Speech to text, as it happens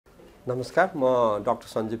नमस्कार, म डाक्टर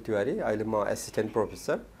सञ्जीव तिवारी। अहिले म एसिस्टेन्ट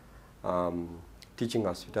प्रोफेसर टिचिङ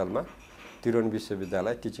हस्पिटलमा, त्रिभुवन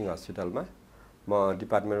विश्वविद्यालय टिचिङ हस्पिटलमा म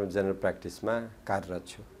डिपार्टमेन्ट अफ जेनरल प्र्याक्टिसमा कार्यरत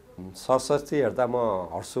छु। सरस्वती हेर्दा म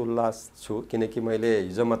हर्षोल्लास छु, किनकि मैले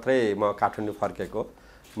हिजो मात्रै म काठमाडौँ फर्केको।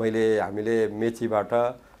 हामीले मेचीबाट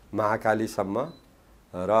महाकालीसम्म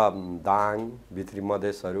र दाङ, भित्री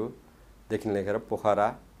मधेसहरूदेखि लिएर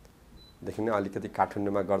पोखरादेखि नै अलिकति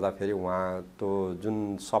काठमाडौँमा गर्दाखेरि उहाँको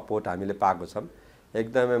जुन सपोर्ट हामीले पाएको छौँ,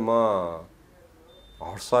 एकदमै म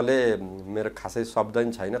हर्षले मेरो खासै शब्द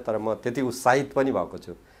नि छैन, तर म त्यति उत्साहित पनि भएको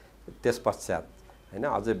छु। त्यस पश्चात हैन,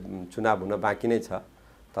 अझै चुनाव हुन बाँकी नै छ,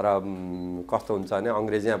 तर कस्तो हुन्छ भने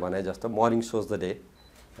अङ्ग्रेजीमा भने जस्तो मर्निङ सोज द डे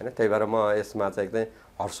हैन। त्यही भएर म यसमा चाहिँ एकदमै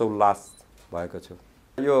हर्षोल्लास भएको छु।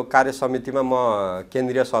 यो कार्य समितिमा म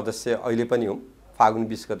केन्द्रीय सदस्य अहिले पनि हुँ। फागुन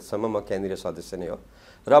 20 गतेसम्म म केन्द्रीय सदस्य नै हो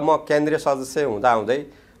र म केन्द्रीय सदस्य हुँदाहुँदै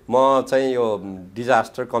म चाहिँ यो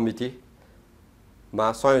डिजास्टर कमिटीमा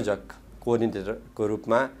संयोजक कोअर्डिनेटरको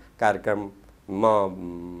रूपमा कार्यक्रम म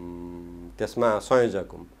त्यसमा संयोजक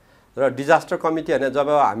हुँ। र डिजास्टर कमिटी भने जब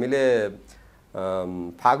हामीले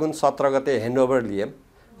फागुन 17 गते ह्यान्डओभर लियौँ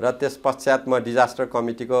र त्यस पश्चात म डिजास्टर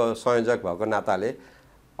कमिटीको संयोजक भएको नाताले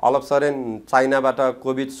अलपसरेन चाइनाबाट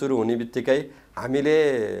कोभिड सुरु हुने बित्तिकै हामीले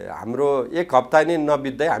हाम्रो एक हप्ता नै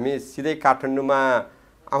नबित्दै हामी सिधै काठमाडौँमा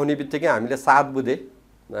आउने बित्तिकै हामीले साथ बुझे,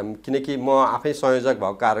 किनकि म आफै संयोजक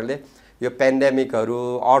भएको कारणले यो पेन्डेमिकहरू,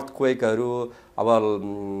 अर्थक्वेकहरू, अब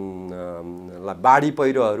बाढी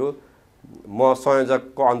पहिरोहरू म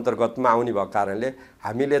संयोजकको अन्तर्गतमा आउने भएको कारणले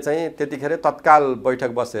हामीले चाहिँ त्यतिखेर तत्काल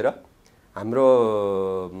बैठक बसेर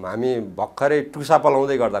हामी भर्खरै टुसा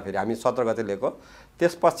पलाउँदै गर्दाखेरि हामी 17 गते लिएको।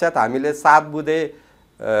 त्यस पश्चात हामीले 7 बुधे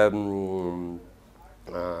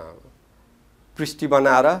पृष्ठि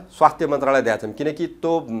बनाएर स्वास्थ्य मन्त्रालय दिएका छौँ, किनकि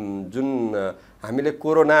त्यो जुन हामीले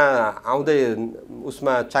कोरोना आउँदै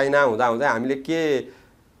उसमा चाइना हुँदाहुँदै हामीले के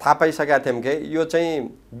थाहा पाइसकेका थियौँ कि यो चाहिँ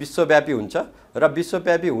विश्वव्यापी हुन्छ र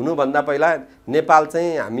विश्वव्यापी हुनुभन्दा पहिला नेपाल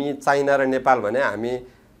चाहिँ हामी चाइना र नेपाल भने हामी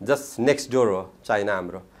जस्ट नेक्स्ट डोर हो चाइना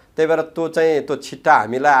हाम्रो। त्यही भएर त्यो छिट्टा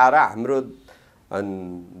हामीलाई आएर हाम्रो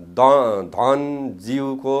धन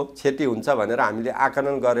जीवको क्षति हुन्छ भनेर हामीले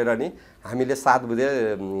आकलन गरेर नि हामीले 7 बुधे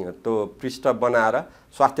त्यो पृष्ठ बनाएर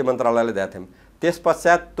स्वास्थ्य मन्त्रालयले दिएका थियौँ। त्यस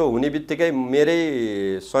पश्चात त्यो हुने बित्तिकै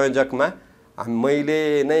मेरै संयोजकमा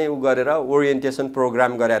मैले नै गरेर ओरिएन्टेसन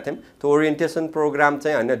प्रोग्राम गरेका थियौँ। त्यो ओरिएन्टेसन प्रोग्राम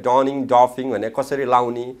चाहिँ होइन, डनिङ डफिङ भने कसरी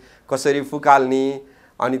लाउने, कसरी फुकाल्ने,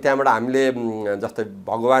 अनि त्यहाँबाट हामीले जस्तै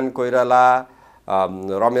भगवान कोइराला,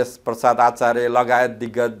 रमेश प्रसाद आचार्य लगायत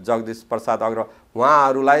दिग्गज जगदीश प्रसाद अग्रवाल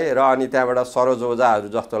उहाँहरूलाई र अनि त्यहाँबाट सरोज ओझाहरू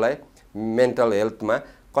जस्तोलाई मेन्टल हेल्थमा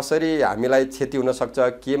कसरी हामीलाई क्षति हुनसक्छ,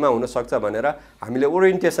 केमा हुनसक्छ भनेर हामीले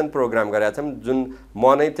ओरिएन्टेसन प्रोग्राम गरेका छौँ, जुन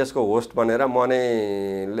म नै त्यसको होस्ट बनेर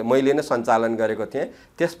मैले नै सञ्चालन गरेको थिएँ।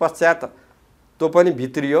 त्यस पश्चात त्यो पनि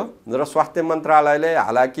भित्रियो र स्वास्थ्य मन्त्रालयले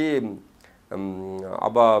हालाकि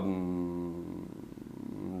अब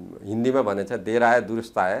हिन्दीमा भने चाहिँ देर आए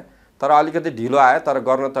दुरुस्त आए, तर अलिकति ढिलो आयो, तर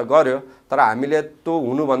गर्न त गर्यो। तर हामीले त्यो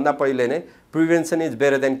हुनुभन्दा पहिले नै prevention is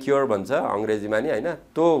better than cure भन्छ अङ्ग्रेजीमा नि हैन,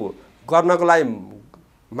 त्यो गर्नको लागि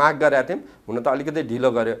माग गरेका थियौँ, हुन त अलिकति ढिलो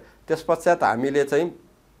गर्यो। त्यस पश्चात हामीले चाहिँ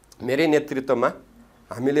मेरै नेतृत्वमा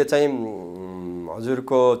हामीले चाहिँ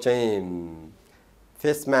हजुरको चाहिँ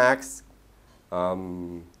फेस मास्क,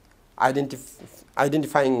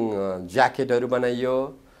 आइडेन्टिफाइङ ज्याकेटहरू बनाइयो,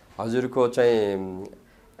 हजुरको चाहिँ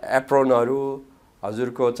एप्रोनहरू,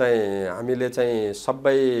 हजुरको चाहिँ हामीले चाहिँ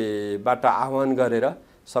सबैबाट आह्वान गरेर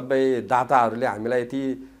सबै दाताहरूले हामीलाई यति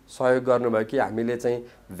सहयोग गर्नुभयो कि हामीले चाहिँ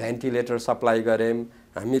भेन्टिलेटर सप्लाई गऱ्यौँ,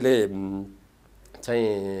 हामीले चाहिँ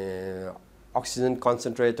अक्सिजन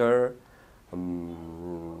कन्सन्ट्रेटर,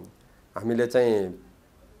 हामीले चाहिँ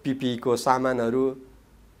पिपीको सामानहरू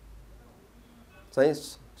चाहिँ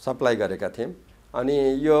सप्लाई गरेका थियौँ। अनि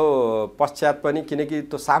यो पश्चात पनि किनकि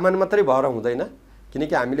त्यो सामान मात्रै भएर हुँदैन,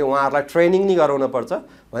 किनकि हामीले उहाँहरूलाई ट्रेनिङ नि गराउन पर्छ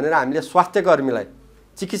भनेर हामीले स्वास्थ्यकर्मीलाई,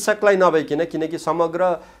 चिकित्सकलाई नभइकन, किनकि समग्र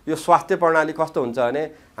यो स्वास्थ्य प्रणाली कस्तो हुन्छ भने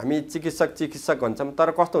हामी चिकित्सक भन्छौँ,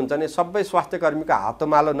 तर कस्तो हुन्छ भने सबै स्वास्थ्यकर्मीको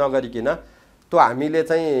हातोमालो नगरिकन त्यो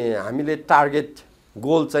हामीले टार्गेट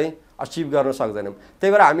गोल चाहिँ अचिभ गर्न सक्दैनौँ।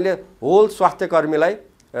 त्यही भएर हामीले होल स्वास्थ्यकर्मीलाई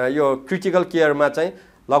यो क्रिटिकल केयरमा चाहिँ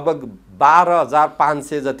लगभग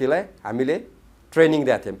 12,500 जतिलाई हामीले ट्रेनिङ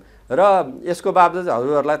दिएका थियौँ। र यसको बावजुद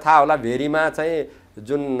हजुरहरूलाई थाहा होला, भेरीमा चाहिँ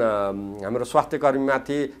जुन हाम्रो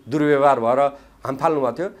स्वास्थ्यकर्मीमाथि दुर्व्यवहार भएर हामफाल्नु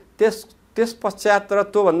भएको थियो, त्यस पश्चात र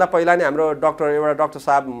त्योभन्दा पहिला नै हाम्रो एउटा डाक्टर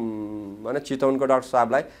साहब भने चितवनको डाक्टर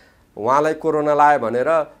साहबलाई उहाँलाई कोरोना लाग्यो भनेर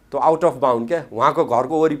त्यो आउट अफ बाउन्ड क्या उहाँको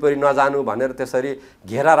घरको वरिपरि नजानु भनेर त्यसरी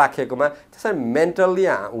घेरा राखेकोमा त्यसरी मेन्टल्ली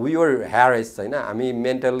वी वर ह्यारेस्ड हैन हामी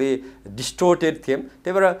मेन्टल्ली डिस्टोर्टेड थियौँ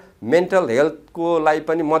त्यही भएर मेन्टल हेल्थको लागि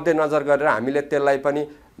पनि मध्यनजर गरेर हामीले त्यसलाई पनि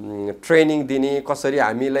ट्रेनिङ दिने कसरी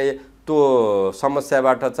हामीले त्यो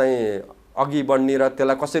समस्याबाट चाहिँ अघि बढ्ने र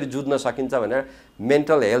त्यसलाई कसरी जुझ्न सकिन्छ भनेर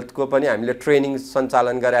मेन्टल हेल्थको पनि हामीले ट्रेनिङ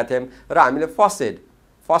सञ्चालन गरेका थियौँ र हामीले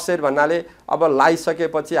फर्स्ट एड भन्नाले अब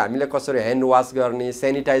लाइसकेपछि हामीले कसरी ह्यान्ड वास गर्ने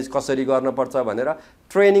सेनिटाइज कसरी गर्नुपर्छ भनेर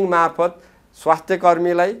ट्रेनिङ मार्फत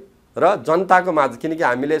स्वास्थ्यकर्मीलाई र जनताको माझ किनकि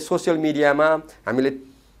हामीले सोसियल मिडियामा हामीले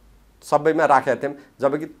सबैमा राखेका थियौँ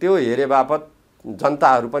जबकि त्यो हेरे बापत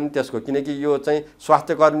जनताहरू पनि त्यसको किनकि यो चाहिँ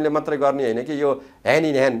स्वास्थ्यकर्मीले मात्रै गर्ने होइन कि यो ह्यान्ड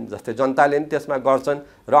इन ह्यान्ड जस्तै जनताले पनि त्यसमा गर्छन्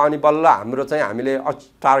र अनि बल्ल हाम्रो चाहिँ हामीले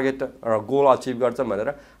टार्गेट र गोल अचिभ गर्छौँ भनेर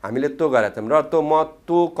हामीले त्यो गरेका थियौँ र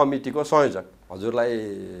त्यो कमिटीको संयोजक हजुरलाई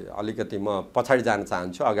अलिकति म पछाडि जान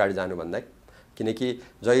चाहन्छु अगाडि जानुभन्दा किनकि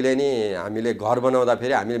जहिले नि हामीले घर बनाउँदा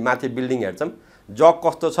फेरि हामीले माथि बिल्डिङ हेर्छौँ जग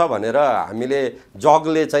कस्तो छ भनेर हामीले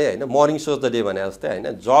जगले चाहिँ हैन मर्निङ सोच द डे भने जस्तै हैन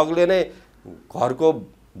जगले नै घरको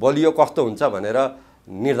बलियो कस्तो हुन्छ भनेर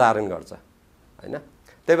निर्धारण गर्छ हैन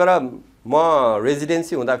त्यही भएर म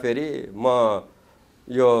रेजिडेन्सी हुँदाखेरि म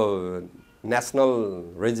यो नेसनल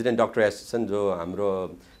रेजिडेन्ट डाक्टर एसोसिएसन जो हाम्रो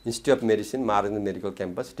इन्स्टिट्युट अफ मेडिसिन महाराज मेडिकल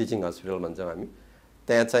क्याम्पस टिचिङ हस्पिटल भन्छौँ हामी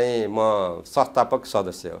त्यहाँ चाहिँ म संस्थापक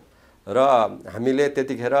सदस्य हो र हामीले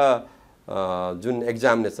त्यतिखेर जुन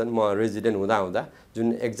एक्जामिनेसन म रेजिडेन्ट हुँदा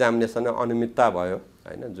जुन एक्जामिनेसन अनियमितता भयो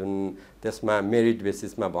हैन जुन त्यसमा मेरिट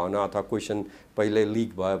बेसिसमा भएन अथवा क्वेसन पहिले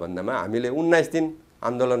लिक भयो भन्दामा हामीले 19 दिन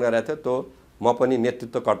आन्दोलन गरेका थियौँ त्यो म पनि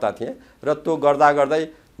नेतृत्वकर्ता थिएँ र त्यो गर्दै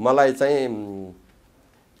मलाई चाहिँ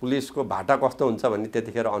पुलिसको भाटा कस्तो हुन्छ भन्ने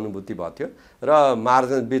त्यतिखेर अनुभूति भयो थियो र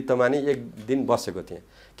मार्जन विरुद्धमा नि एक दिन बसेको थिएँ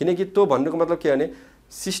किनकि त्यो भन्नुको मतलब के भने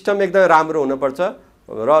सिस्टम एकदमै राम्रो हुनुपर्छ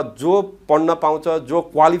र जो पढ्न पाउँछ जो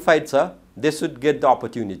क्वालिफाइड छ they should get the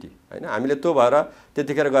opportunity हैन हामीले त्यो भएर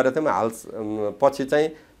त्यतिखेर गरेको थियौँ हाल पछि चाहिँ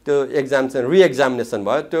त्यो एक्जाम चाहिँ रिएक्जामिनेसन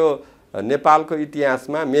भयो त्यो नेपालको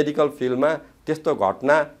इतिहासमा मेडिकल फिल्डमा त्यस्तो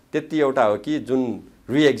घटना त्यति एउटा हो कि जुन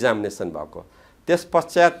रिएक्जामिनेसन भएको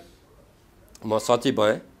त्यसपश्चात म सचिव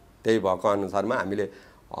भएँ त्यही भएको अनुसारमा हामीले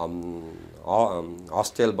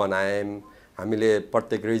हस्टेल बनायौँ हामीले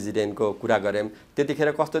प्रत्येक रेजिडेन्टको कुरा गऱ्यौँ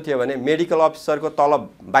त्यतिखेर कस्तो थियो भने मेडिकल अफिसरको तलब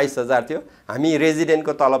 22,000 थियो हामी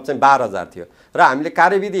रेजिडेन्टको तलब चाहिँ 12,000 थियो र हामीले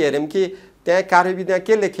कार्यविधि हेर्यौँ कि त्यहाँ कार्यविधिमा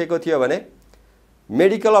के लेखिएको थियो भने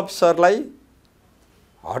मेडिकल अफिसरलाई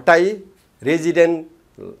हटाई रेजिडेन्ट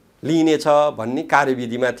लिनेछ भन्ने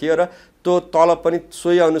कार्यविधिमा थियो र त्यो तलब पनि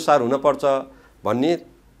सोही अनुसार हुनुपर्छ भन्ने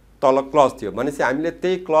तलब क्लज थियो भनेपछि हामीले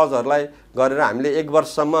त्यही क्लजहरूलाई गरेर हामीले 1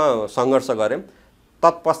 वर्षसम्म सङ्घर्ष गऱ्यौँ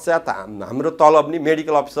तत्पश्चात हाम्रो तलब नि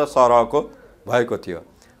मेडिकल अफिसर सरहको भएको थियो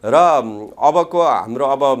र अबको हाम्रो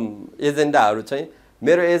अब एजेन्डाहरू चाहिँ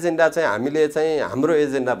मेरो एजेन्डा चाहिँ हामीले चाहिँ हाम्रो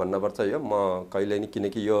एजेन्डा भन्नुपर्छ यो म कहिले नि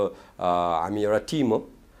किनकि यो हामी एउटा टिम हो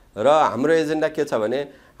र हाम्रो एजेन्डा के छ भने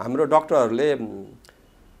हाम्रो डाक्टरहरूले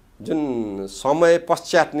जुन समय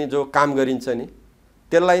पश्चात नि जो काम गरिन्छ नि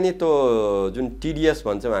त्यसलाई नि त्यो जुन टिडिएस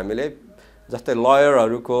भन्छौँ हामीले जस्तै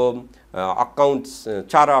लयरहरूको अकाउन्ट्स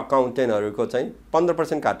चार्टर अकाउन्टेन्टहरूको चाहिँ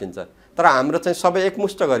 15% काटिन्छ तर हाम्रो चाहिँ सबै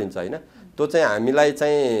एकमुष्ट गरिन्छ हैन त्यो चाहिँ हामीलाई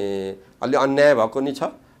चाहिँ अलि अन्याय भएको नि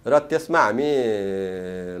छ र त्यसमा हामी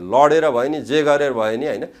लडेर भयो नि जे गरेर भयो नि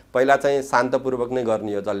हैन पहिला चाहिँ शान्तपूर्वक नै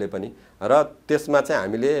गर्ने हो जसले पनि र त्यसमा चाहिँ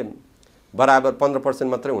हामीले बराबर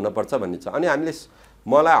 15% मात्रै हुनुपर्छ भन्ने छ अनि हामीले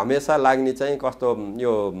मलाई हमेशा लाग्ने चाहिँ कस्तो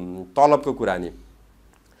यो तलबको कुरा नि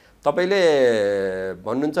तपाईले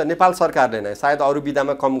भन्नुहुन्छ नेपाल सरकारले नै सायद अरु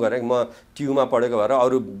विधामा कम गरे म ट्युमा पढेको भएर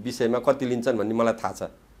अरु विषयमा कति लिन्छन् भन्ने मलाई थाहा छ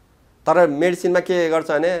तर मेडिसिनमा के गर्छ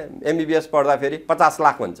भने एमबीबीएस पढ्दा फेरि 50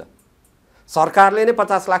 लाख भन्छ सरकारले नै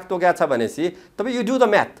 50 लाख तोकेको छ भनेसी तपाई यु डु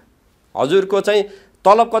द म्याथ हजुरको चाहिँ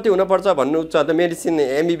तलब कति हुनुपर्छ भन्नुहुन्छ त मेडिसिन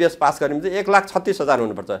एमबीबीएस पास गरेपछि 1,36,000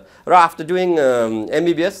 हुनुपर्छ र आफ्टर डुइङ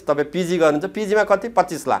एमबीबीएस तपाई पीजी गर्नुहुन्छ पीजीमा कति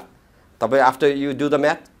 25 लाख तपाई after you do the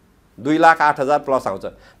math 2,08,000 plus आउँछ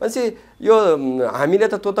भनेपछि यो हामीले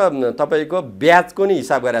त त्यो त तपाईको ब्याजको नि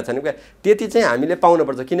हिसाब गरेका छैन त्यति चाहिँ हामीले पाउनु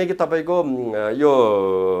पर्छ किनकि तपाईको यो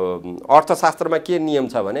अर्थशास्त्रमा के नियम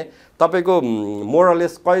छ भने तपाईको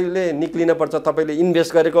मोरलेस कहिले निक्लिन पर्छ तपाईले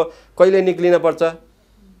इन्भेस्ट गरेको कहिले निक्लिन पर्छ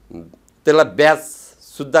त्यसलाई ब्याज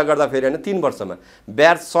सुद्धा गर्दा फेरि हैन 3 वर्षमा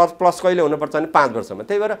ब्याज सरप्लस कहिले हुन पर्छ भने 5 वर्षमा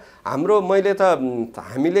त्यही भएर हाम्रो मैले त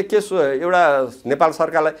हामीले के एउटा नेपाल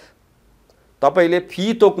सरकारलाई तपाईले फी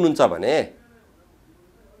तोक्नुहुन्छ भने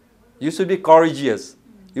you should be courageous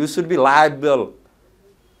you should be liable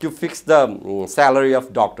to fix the salary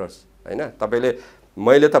of doctors हैन तपाईले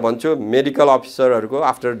मैले त भन्छु मेडिकल अफिसरहरुको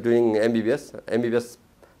आफ्टर डुइङ एमबीबीएस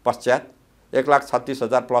पश्चात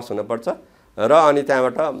 1,36,000 प्लस हुनुपर्छ र अनि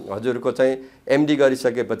त्यहाँबाट हजुरको चाहिँ एमडी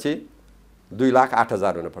गरिसकेपछि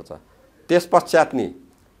 2,08,000 हुनुपर्छ। त्यस पश्चात नि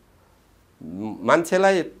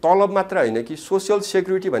मान्छेलाई तलब मात्र होइन कि सोशल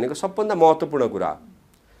सेक्युरिटी भनेको सबभन्दा महत्त्वपूर्ण कुरा हो।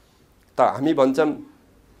 त हामी भन्छौँ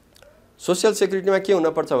सोशल सेक्युरिटीमा के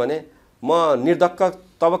हुनुपर्छ भने म निर्धक्क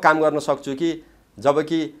तब काम गर्न सक्छु कि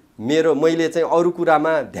जबकि मैले चाहिँ अरू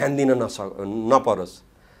कुरामा ध्यान दिन नपरोस्।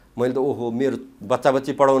 मैले त ओहो मेरो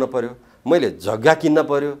बच्चा-बच्ची पढाउन पर्यो, मैले जग्गा किन्न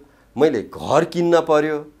पर्यो, मैले घर किन्न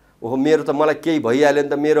पर्यो, ओहो मेरो त मलाई केही भइहाल्यो नि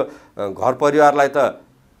त मेरो घर परिवारलाई त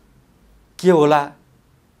के होला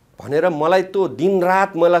भनेर मलाई त्यो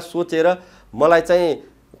दिनरात मलाई सोचेर मलाई चाहिँ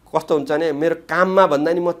कस्तो हुन्छ भने मेरो काममा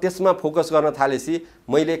भन्दा नि म त्यसमा फोकस गर्न थालेपछि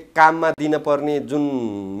मैले काममा दिन पर्ने जुन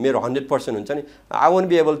मेरो 100% हुन्छ नि I won't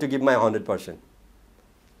be able to give my 100%।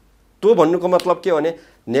 त्यो भन्नुको मतलब के भने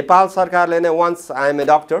नेपाल सरकारले नै once I M A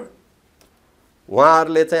doctor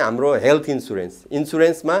उहाँहरूले चाहिँ हाम्रो हेल्थ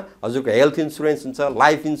इन्सुरेन्समा हजुरको हेल्थ इन्सुरेन्स हुन्छ,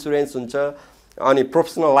 लाइफ इन्सुरेन्स हुन्छ, अनि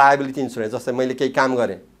प्रोफेसनल लायबिलिटी इन्सुरेन्स। जस्तै मैले केही काम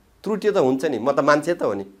गरेँ त्रुटि त हुन्छ नि, म त मान्छे त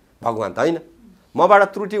हो नि, भगवान् त होइन। मबाट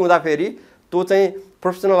त्रुटि हुँदाखेरि त्यो चाहिँ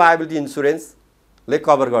प्रोफेसनल लायबिलिटी इन्सुरेन्सले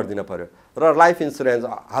कभर गरिदिन पर्यो। र लाइफ इन्सुरेन्स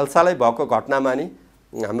हालसालै भएको घटनामा नि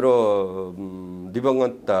हाम्रो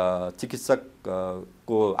दिवंगत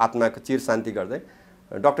चिकित्सकको आत्माको चिर शान्ति गर्दै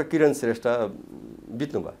डाक्टर किरण श्रेष्ठ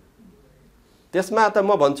बित्नुभयो। त्यसमा त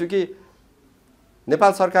म भन्छु कि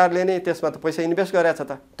नेपाल सरकारले नै त्यसमा त पैसा इन्भेस्ट गरेछ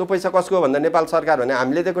त। त्यो पैसा कसको हो भन्दा नेपाल सरकार भने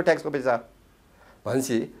हामीले दिएको ट्याक्सको पैसा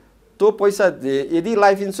भनेपछि त्यो पैसा यदि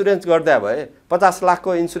लाइफ इन्सुरेन्स गर्दा भए 50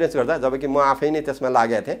 लाखको इन्सुरेन्स गर्दा, जबकि म आफै नै त्यसमा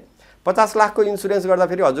लागेको थिएँ, 50 लाखको इन्सुरेन्स गर्दा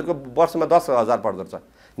फेरि हजुरको वर्षमा 10,000 पर्दो रहेछ।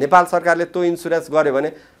 नेपाल सरकारले त्यो इन्सुरेन्स गर्यो भने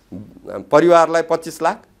परिवारलाई 25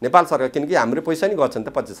 लाख नेपाल सरकार, किनकि हाम्रो पैसा नि गर्छ नि त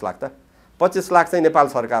 25 लाख त 25 लाख चाहिँ नेपाल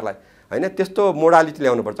सरकारलाई हैन। त्यस्तो मोडालिटी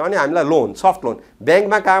ल्याउनुपर्छ। अनि हामीलाई लोन, सफ्ट लोन,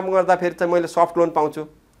 ब्याङ्कमा काम गर्दा फेरि चाहिँ मैले सफ्ट लोन पाउँछु।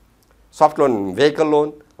 Soft loan vehicle loan,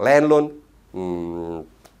 land loan,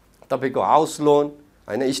 तपाईको हाउस लोन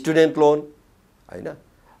हैन, स्टुडेन्ट लोन हैन।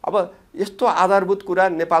 अब यस्तो आधारभूत कुरा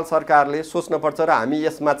नेपाल सरकारले सोच्नुपर्छ र हामी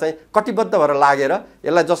यसमा चाहिँ कटिबद्ध भएर लागेर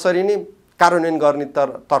यसलाई जसरी नै कार्यान्वयन गर्ने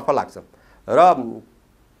तर्फ लाग्छौँ। र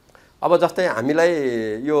अब जस्तै हामीलाई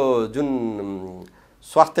यो जुन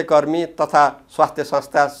स्वास्थ्यकर्मी तथा स्वास्थ्य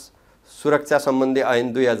संस्था सुरक्षा सम्बन्धी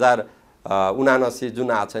ऐन 2079 जुन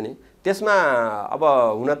आछ नि, त्यसमा अब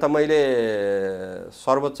हुन त मैले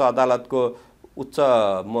सर्वोच्च अदालतको उच्च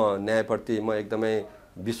न्यायप्रति म एकदमै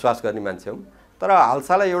विश्वास गर्ने मान्छे हुँ। तर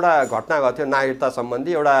हालसालै एउटा घटना भएको थियो नागरिकता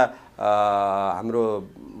सम्बन्धी। एउटा हाम्रो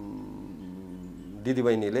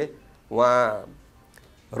दिदीबहिनीले उहाँ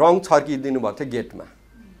रङ छर्किदिनु भएको थियो गेटमा,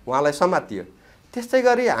 उहाँलाई समातियो। त्यस्तै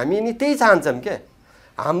गरी हामी नि त्यही चाहन्छौँ के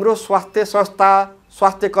हाम्रो स्वास्थ्य संस्था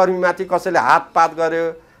स्वास्थ्य कर्मीमाथि कसैले हातपात गर्यो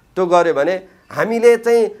त्यो गर्यो भने हामीले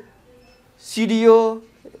चाहिँ सिडिओ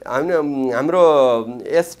हाम्रो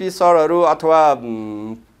एसपी सरहरू अथवा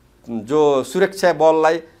जो सुरक्षा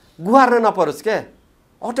बललाई गुहार्न नपरोस् के,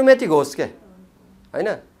 अटोमेटिक होस् के हैन।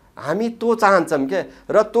 हामी त्यो चाहन्छौँ के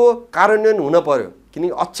र त्यो कार्यान्वयन हुन पर्यो।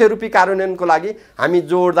 किनकि अक्षय रूपी कार्यान्वयनको लागि हामी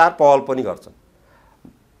जोरदार पहल पनि गर्छौँ।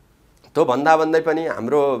 त्यो भन्दै पनि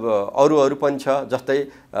हाम्रो अरू पनि छ। जस्तै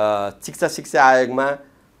शिक्षा आयोगमा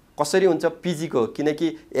कसरी हुन्छ पिजीको, किनकि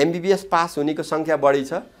एमबीबीएस पास हुनेको सङ्ख्या बढी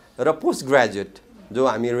छ र पोस्ट ग्रेजुएट जो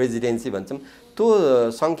हामी रेजिडेन्सी भन्छौँ त्यो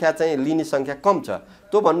सङ्ख्या चाहिँ लिने सङ्ख्या कम छ।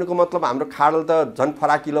 त्यो भन्नुको मतलब हाम्रो खाडल त झन्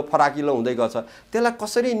फराकिलो हुँदै गछ। त्यसलाई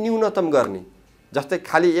कसरी न्यूनतम गर्ने? जस्तै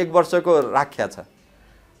खाली 1 वर्षको राख्या छ,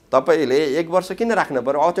 तपाईँले 1 वर्ष किन राख्नु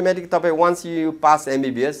पर्यो? अटोमेटिक तपाईँ once you pass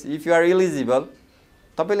MBBS if you are eligible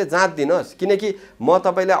तपाईँले जाँच दिनुहोस्। किनकि म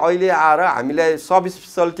तपाईँले अहिले आएर हामीलाई सब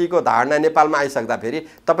स्पेसलिटीको धारणा नेपालमा आइसक्दाखेरि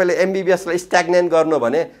तपाईँले एमबीबीएसलाई स्ट्याग्नेन्ट गर्नु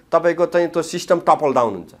भने तपाईँको चाहिँ त्यो सिस्टम टपल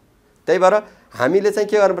डाउन हुन्छ। त्यही भएर हामीले चाहिँ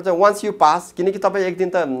के गर्नुपर्छ, वान्स यु पास, किनकि तपाईँ एक दिन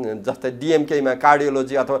त जस्तै डिएमकेमा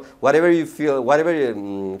कार्डियोलोजी अथवा whatever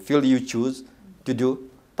field you choose to do,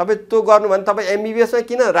 तपाईँ त्यो गर्नु भने तपाईँ एमबीबीएसमै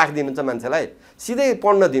किन राखिदिनुहुन्छ मान्छेलाई? सिधै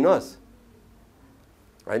पढ्न दिनुहोस्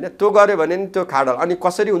हैन। त्यो गर्यो भने नि त्यो खाडल। अनि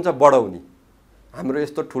कसरी हुन्छ बढाउने? हाम्रो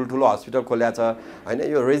यस्तो ठुल्ठुलो हस्पिटल खोल्या छ हैन,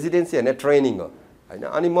 यो रेजिडेन्सी हैन ट्रेनिङ हो हैन।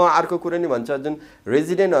 अनि म अर्को कुरा नि भन्छ, जुन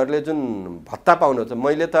रेजिडेन्टहरूले जुन भत्ता पाउनुहुन्छ,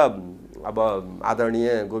 मैले त अब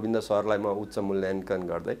आदरणीय गोविन्द सरलाई म उच्च मूल्याङ्कन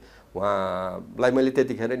गर्दै उहाँलाई मैले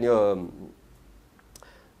त्यतिखेर नि यो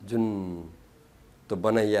जुन त्यो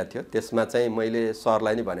बनाइया थियो त्यसमा चाहिँ मैले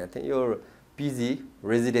सरलाई नि भनेको थिएँ, यो पिजी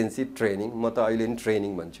रेजिडेन्सी ट्रेनिङ, म त अहिले नि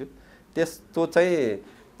ट्रेनिङ भन्छु, त्यस्तो चाहिँ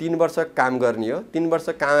 3 वर्ष काम गर्ने हो। 3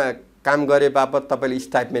 वर्ष काम गरे बापत तपाईँले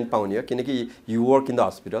स्टाइपमेन्ट पाउने हो, किनकि you work in the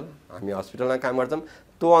hospital, हामी हस्पिटलमा काम गर्छौँ।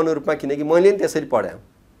 त्यो अनुरूपमा किनकि मैले नि त्यसरी पढाएँ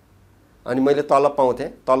अनि मैले तलब पाउँथेँ,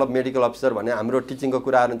 तलब मेडिकल अफिसर भने हाम्रो टिचिङको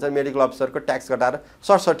कुराहरू हुन्छ, मेडिकल अफिसरको ट्याक्स घटाएर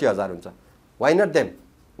 67,000 हुन्छ। Why not them?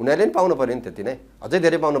 उनीहरूले पनि पाउनु पऱ्यो नि त्यति नै, अझै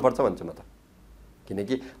धेरै पाउनुपर्छ भन्छु म त।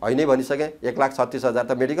 किनकि अहिले भनिसकेँ 1,36,000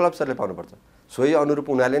 त मेडिकल अफिसरले पाउनुपर्छ, सोही अनुरूप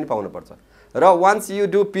उनीहरूले पनि पाउनुपर्छ। र वान्स यु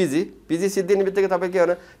डु पिजी सिद्धिने बित्तिकै तपाईँ के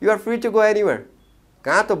गर्नु, you are free to go anywhere.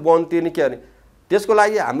 कहाँ त बन्द तिर्ने के गर्ने? त्यसको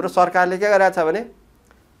लागि हाम्रो सरकारले के गरिरहेछ भने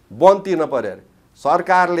बन्द तिर्न पर्यो अरे।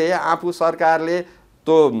 सरकारले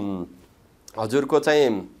त्यो हजुरको चाहिँ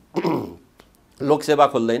लोकसेवा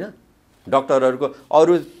खोल्दैन, डक्टरहरूको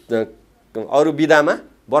अरू विधामा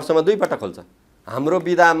वर्षमा 2 पटक खोल्छ। हाम्रो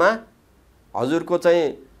विधामा हजुरको चाहिँ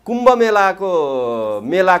कुम्भ मेलाको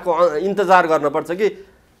इन्तजार गर्नुपर्छ कि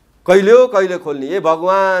कहिले खोल्ने, ए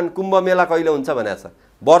भगवान कुम्भ मेला कहिले हुन्छ भनेको छ।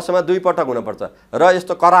 वर्षमा 2 पटक हुनुपर्छ र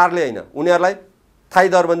यस्तो करारले होइन, उनीहरूलाई थाई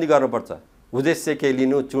दरबन्दी गर्नुपर्छ। उद्देश्य के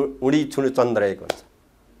लिनु उडी छुनु चन्द्रहेको हुन्छ,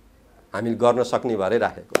 हामी गर्न सक्ने भएरै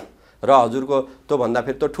राखेको। र हजुरको त्यो भन्दा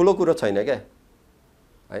फेरि त्यो ठुलो कुरो छैन क्या,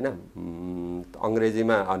 होइन?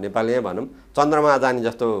 अङ्ग्रेजीमा नेपालीमा भनौँ चन्द्रमा जाने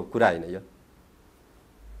जस्तो कुरा होइन यो,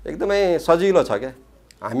 एकदमै सजिलो छ क्या।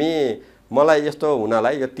 मलाई यस्तो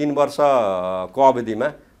हुनालाई यो 3 वर्षको अवधिमा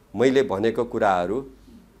मैले भनेको कुराहरू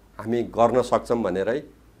हामी गर्न सक्छौँ भनेरै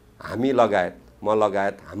हामी लगायत म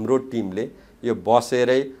लगायत हाम्रो टिमले यो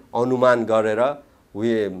बसेरै अनुमान गरेर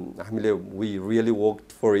हामीले we really worked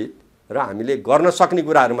for it र हामीले गर्न सक्ने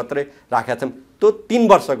कुराहरू मात्रै राखेका छौँ। त्यो 3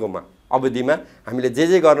 वर्षको अवधिमा हामीले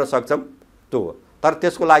जे गर्न सक्छौँ त्यो हो। तर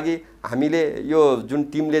त्यसको लागि हामीले यो जुन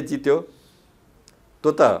टिमले जित्यो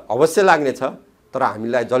त्यो त अवश्य लाग्ने छ, तर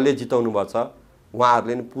हामीलाई जसले जिताउनु भएको छ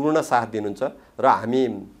उहाँहरूले पनि पूर्ण साथ दिनुहुन्छ। र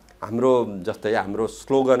हाम्रो जस्तै हाम्रो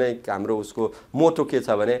स्लोगनै हाम्रो उसको मोटो के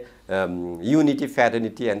छ भने unity,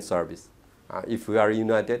 फ्याटर्निटी and service. If we are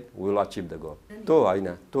United we will achieve the goal. त्यो होइन,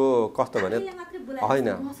 त्यो कस्तो भने होइन,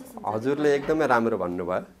 हजुरले एकदमै राम्रो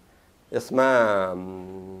भन्नुभयो। यसमा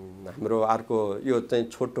हाम्रो अर्को यो चाहिँ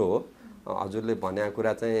छोटो हो, हजुरले भनेको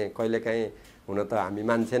कुरा चाहिँ कहिलेकाहीँ हुन त हामी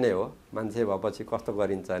मान्छे नै हो, मान्छे भएपछि कस्तो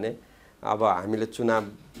गरिन्छ भने अब हामीले चुनाव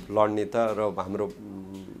लड्ने त र हाम्रो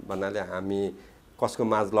भन्नाले हामी कसको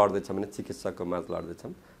माझ लड्दैछौँ भने चिकित्सकको माझ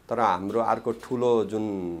लड्दैछौँ। तर हाम्रो अर्को ठुलो जुन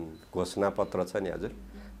घोषणापत्र छ नि हजुर,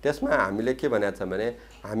 त्यसमा हामीले के भनेको छ भने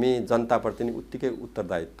हामी जनताप्रति नि उत्तिकै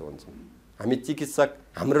उत्तरदायित्व हुन्छौँ। हामी चिकित्सक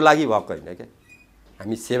हाम्रो लागि भएको होइन क्या,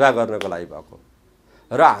 हामी सेवा गर्नको लागि भएको।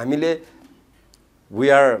 र हामीले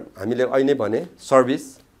अहिले भने सर्भिस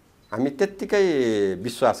हामी त्यत्तिकै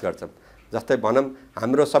विश्वास गर्छौँ। जस्तै भनौँ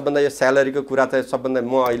हाम्रो सबभन्दा यो स्यालेरीको कुरा चाहिँ सबभन्दा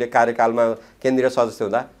म अहिले कार्यकालमा केन्द्रीय सदस्य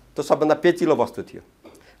हुँदा त्यो सबभन्दा पेचिलो वस्तु थियो।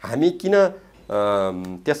 हामी किन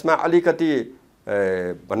त्यसमा अलिकति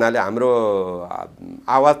भन्नाले हाम्रो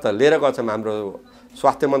आवाज त लिएर गएको छौँ, हाम्रो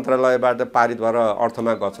स्वास्थ्य मन्त्रालयबाट पारित भएर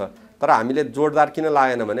अर्थमा गएको छ, तर हामीले जोडदार किन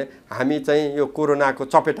लागेन भने हामी चाहिँ यो कोरोनाको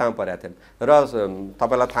चपेटामा परेका थियौँ र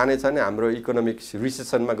तपाईँलाई थाहा नै छ नि हाम्रो इकोनोमिक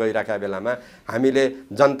रिसेसनमा गइरहेका बेलामा हामीले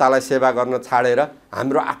जनतालाई सेवा गर्न छाडेर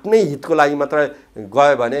हाम्रो आफ्नै हितको लागि मात्र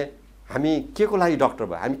गयो भने हामी के को लागि डक्टर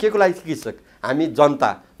भयो, हामी के को लागि चिकित्सक, हामी जनता।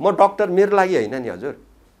 म डक्टर मेरो लागि होइन नि हजुर,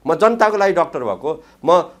 म जनताको लागि डक्टर भएको। म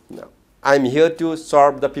I am here to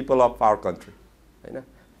serve the people of our country, होइन?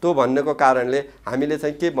 त्यो भन्नेको कारणले हामीले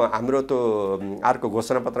चाहिँ के हाम्रो त्यो अर्को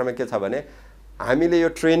घोषणापत्रमा के छ भने हामीले यो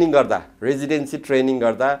ट्रेनिङ गर्दा, रेजिडेन्सी ट्रेनिङ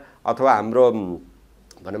गर्दा अथवा हाम्रो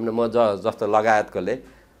भनौँ न म जस्तो लगायतकोले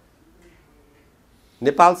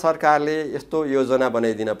नेपाल सरकारले यस्तो योजना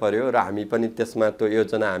बनाइदिन पर्यो र हामी पनि त्यसमा त्यो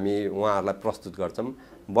योजना हामी उहाँहरूलाई प्रस्तुत गर्छौँ।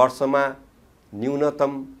 वर्षमा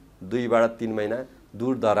न्यूनतम 2 बाट 3 महिना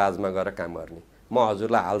दूर दराजमा गएर काम गर्ने। म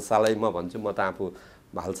हजुरलाई हालसालै म भन्छु, म त आफू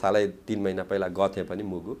हालसालै 3 महिना पहिला गथेँ पनि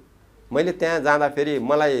मुगु। मैले त्यहाँ जाँदाखेरि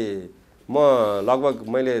म लगभग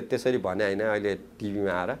मैले त्यसरी भने होइन अहिले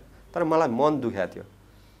टिभीमा आएर, तर मलाई मन दुखेको थियो।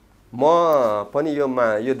 म पनि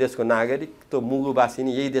यो देशको नागरिक, त्यो मुगुवासी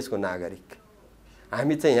नि यही देशको नागरिक।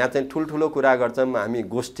 हामी चाहिँ यहाँ चाहिँ ठुल्ठुलो कुरा गर्छौँ, हामी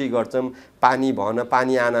गोष्ठी गर्छौँ, पानी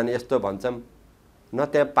पानी आनन यस्तो भन्छौँ, न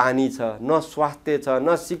त्यहाँ पानी छ, न स्वास्थ्य छ,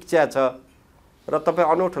 न शिक्षा छ। र तपाईँ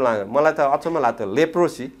अनौठो लाग्यो, मलाई त अचम्म लाग्थ्यो।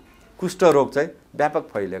 लेप्रोसी कुष्ठरोग चाहिँ व्यापक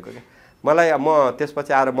फैलिएको क्या। म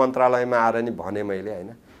त्यसपछि आएर मन्त्रालयमा आएर नि भने मैले,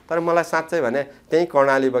 होइन? तर मलाई साँच्चै भने त्यही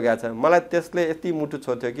कर्णाली बगेको छ। मलाई त्यसले यति मुटु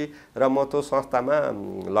छोथ्यो कि र म त्यो संस्थामा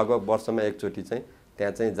लगभग वर्षमा एकचोटि चाहिँ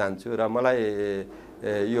त्यहाँ चाहिँ जान्छु। र मलाई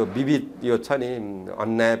यो विविध यो छ नि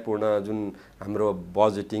अन्यायपूर्ण जुन हाम्रो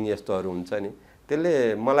बजेटिङ यस्तोहरू हुन्छ नि,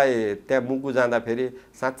 त्यसले मलाई त्यहाँ मुगु जाँदाखेरि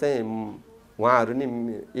साँच्चै उहाँहरू नि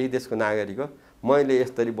यही देशको नागरिक हो, मैले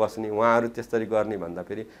यसरी बस्ने उहाँहरू त्यसरी गर्ने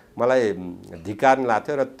भन्दाखेरि मलाई धिक्कार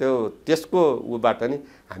लाग्थ्यो। र त्यसको उबाट नि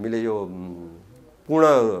हामीले यो पूर्ण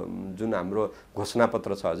जुन हाम्रो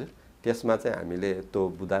घोषणापत्र छ हजुर, त्यसमा चाहिँ हामीले त्यो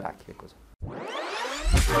बुँदा राखिएको छ।